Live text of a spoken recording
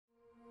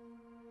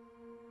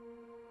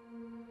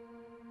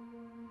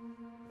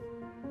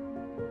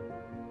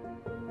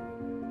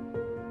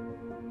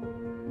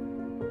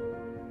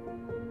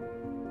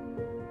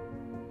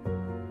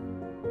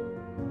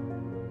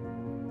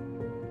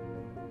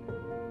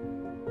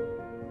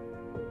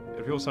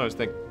People sometimes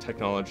think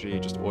technology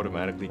just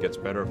automatically gets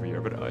better every year,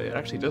 but it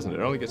actually doesn't. It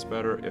only gets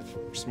better if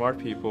smart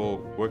people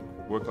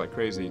work like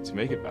crazy to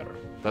make it better.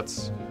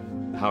 That's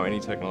how any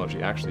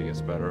technology actually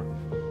gets better.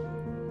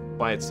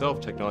 By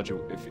itself, technology,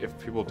 if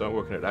people don't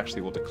work on it,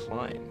 actually will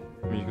decline.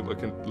 I mean, you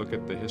can look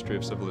at the history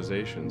of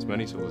civilizations,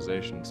 many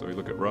civilizations. So we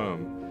look at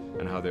Rome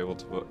and how they were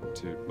able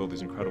to build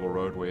these incredible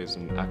roadways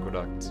and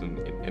aqueducts and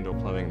indoor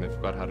plumbing, and they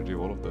forgot how to do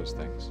all of those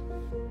things.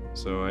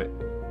 So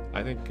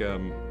I think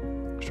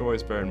should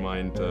always bear in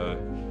mind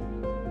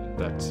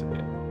that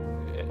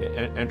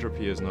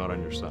entropy is not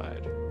on your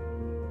side.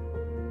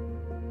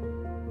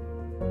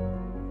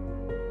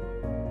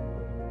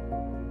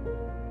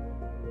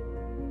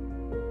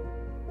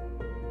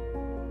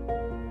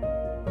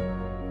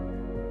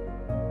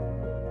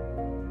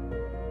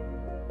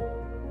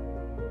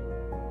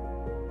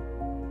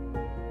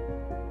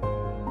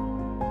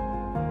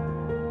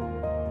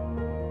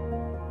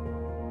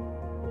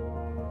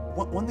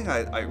 One thing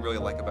I really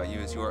like about you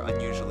is you are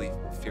unusually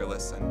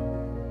fearless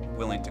and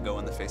willing to go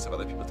in the face of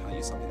other people telling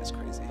you something is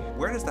crazy.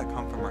 Where does that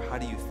come from, or how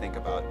do you think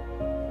about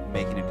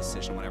making a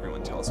decision when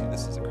everyone tells you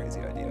this is a crazy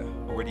idea?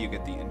 Or where do you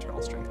get the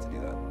internal strength to do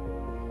that?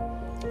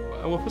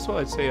 Well, first of all,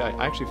 I'd say I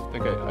actually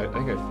think I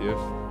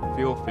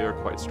feel fear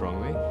quite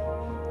strongly.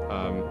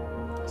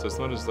 So it's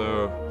not as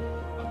though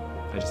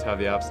I just have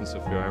the absence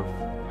of fear.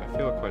 I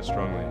feel it quite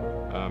strongly.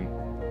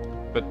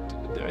 But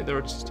there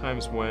are just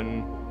times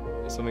when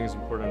something is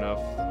important enough,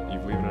 you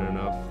believe in it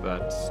enough,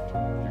 that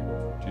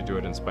you do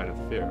it in spite of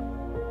the fear.